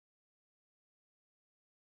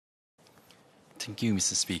Thank you,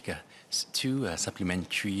 Mr. Speaker. Two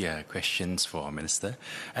supplementary questions for our Minister.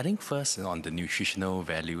 I think first on the nutritional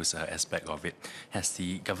values aspect of it, has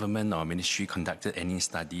the government or ministry conducted any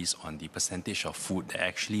studies on the percentage of food that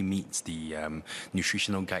actually meets the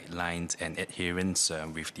nutritional guidelines and adherence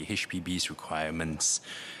with the HPB's requirements?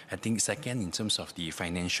 I think second, in terms of the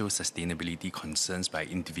financial sustainability concerns by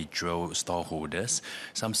individual stallholders,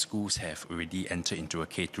 some schools have already entered into a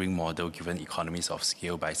catering model given economies of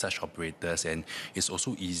scale by such operators, and it's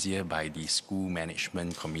also easier by the school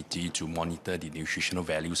management committee to monitor the nutritional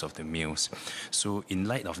values of the meals. So in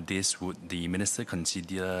light of this, would the Minister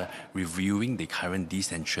consider reviewing the current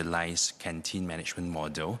decentralized canteen management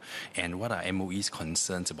model? And what are MOE's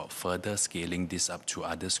concerns about further scaling this up to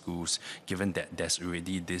other schools, given that there's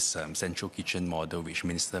already this central kitchen model which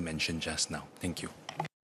Minister mentioned just now? Thank you.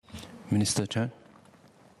 Minister Chan.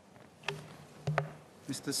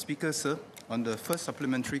 Mr. Speaker, sir, on the first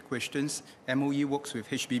supplementary questions, MOE works with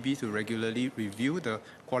HPB to regularly review the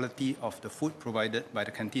quality of the food provided by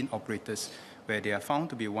the canteen operators. Where they are found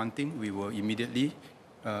to be wanting, we will immediately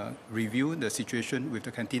review the situation with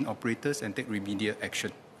the canteen operators and take remedial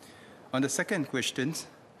action. On the second question,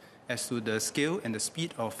 as to the scale and the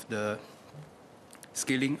speed of the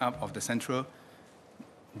scaling up of the central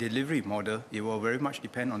delivery model, it will very much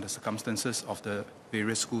depend on the circumstances of the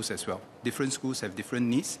various schools as well. Different schools have different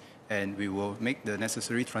needs, and we will make the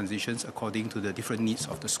necessary transitions according to the different needs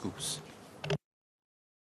of the schools.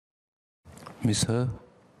 Ms. He.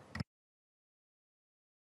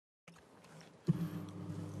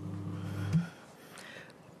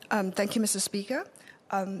 Thank you, Mr. Speaker.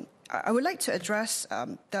 I would like to address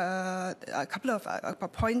a couple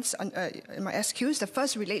of points in my SQs. The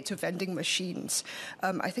first relate to vending machines.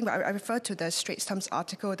 I think I referred to the Straits Times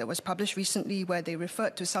article that was published recently where they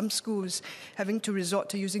referred to some schools having to resort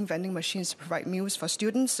to using vending machines to provide meals for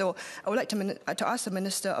students. So I would like to ask the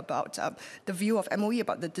Minister about the view of MOE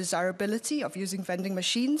about the desirability of using vending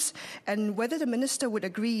machines and whether the Minister would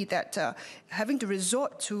agree that having to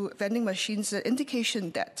resort to vending machines is an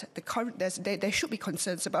indication that there should be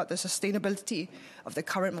concerns about the sustainability of the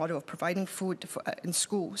current model of providing food in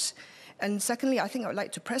schools. And secondly, I think I would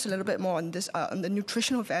like to press a little bit more on this, on the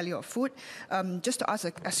nutritional value of food, just to ask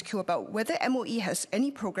a SQ about whether MOE has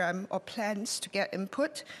any program or plans to get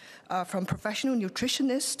input from professional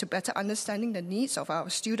nutritionists to better understanding the needs of our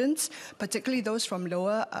students, particularly those from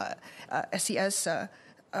lower SES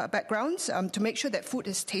backgrounds, to make sure that food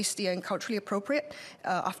is tasty and culturally appropriate.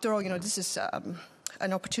 After all, this is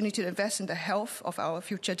an opportunity to invest in the health of our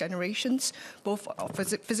future generations, both for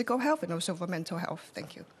physical health and also for mental health.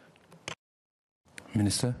 Thank you.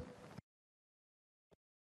 Minister.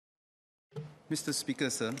 Mr. Speaker,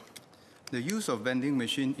 sir, the use of vending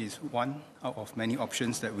machine is one out of many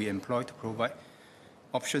options that we employ to provide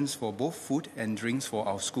options for both food and drinks for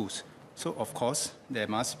our schools. So, of course, there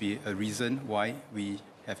must be a reason why we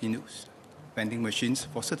have used vending machines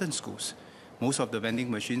for certain schools. Most of the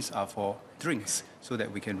vending machines are for drinks, so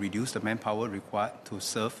that we can reduce the manpower required to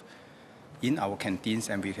serve in our canteens,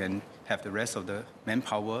 and we can have the rest of the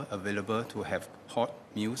manpower available to have hot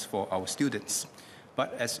meals for our students.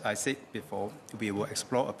 But as I said before, we will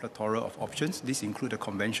explore a plethora of options. These include the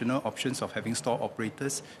conventional options of having store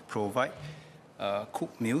operators provide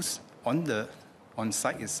cooked meals on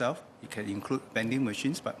site itself. It can include vending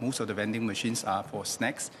machines, but most of the vending machines are for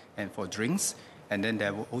snacks and for drinks. And then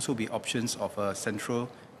there will also be options of a central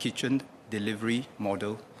kitchen delivery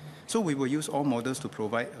model. So we will use all models to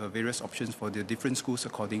provide various options for the different schools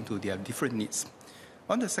according to their different needs.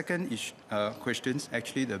 On the second questions,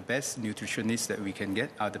 actually the best nutritionists that we can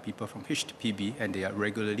get are the people from HPB, and they are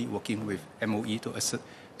regularly working with MOE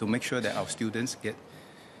to make sure that our students get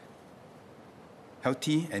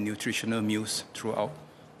healthy and nutritional meals throughout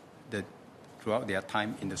their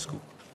time in the school.